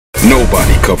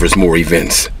Nobody covers more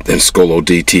events than Skolo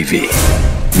DTV.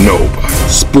 Nobody.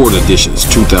 Sport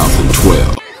Editions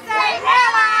 2012.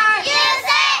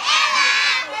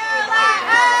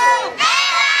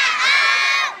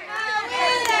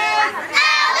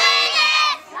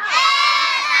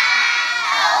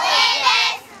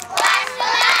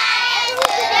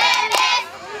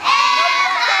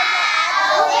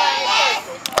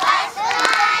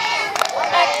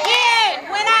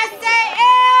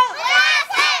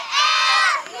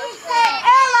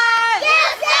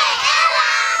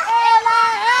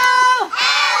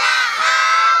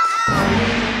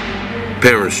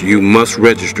 Parents, you must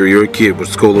register your kid with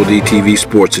Skolo DTV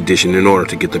Sports Edition in order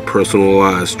to get the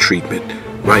personalized treatment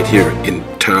right here in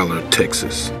Tyler,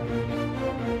 Texas.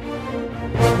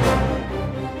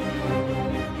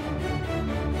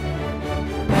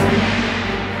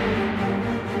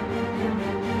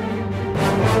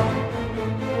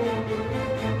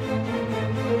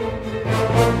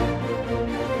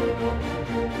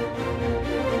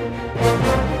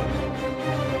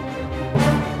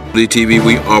 DTV,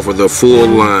 we offer the full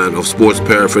line of sports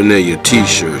paraphernalia,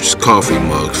 t-shirts, coffee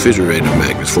mugs, refrigerator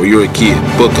magnets for your kid.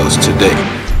 Book us today.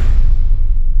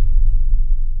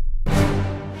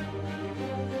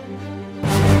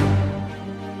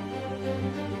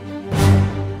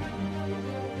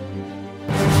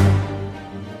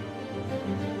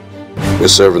 We're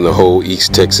serving the whole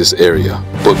East Texas area.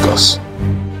 Book us.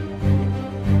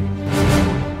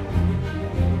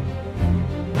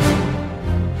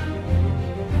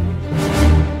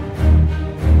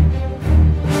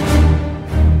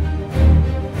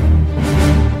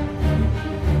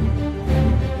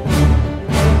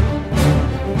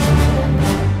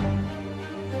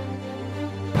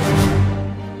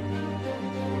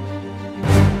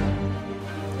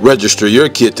 Register your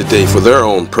kid today for their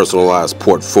own personalized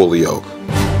portfolio.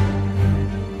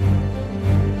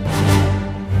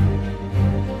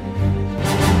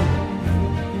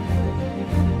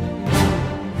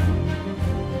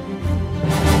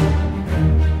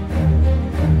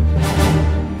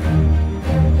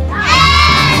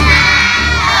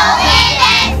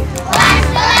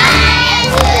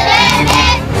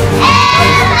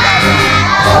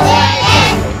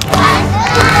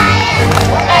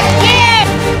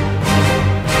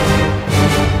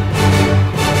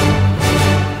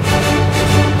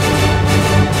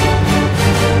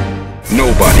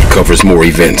 Nobody covers more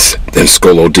events than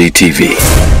Skolo DTV.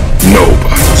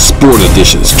 Nobody. Sport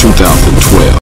Editions 2012.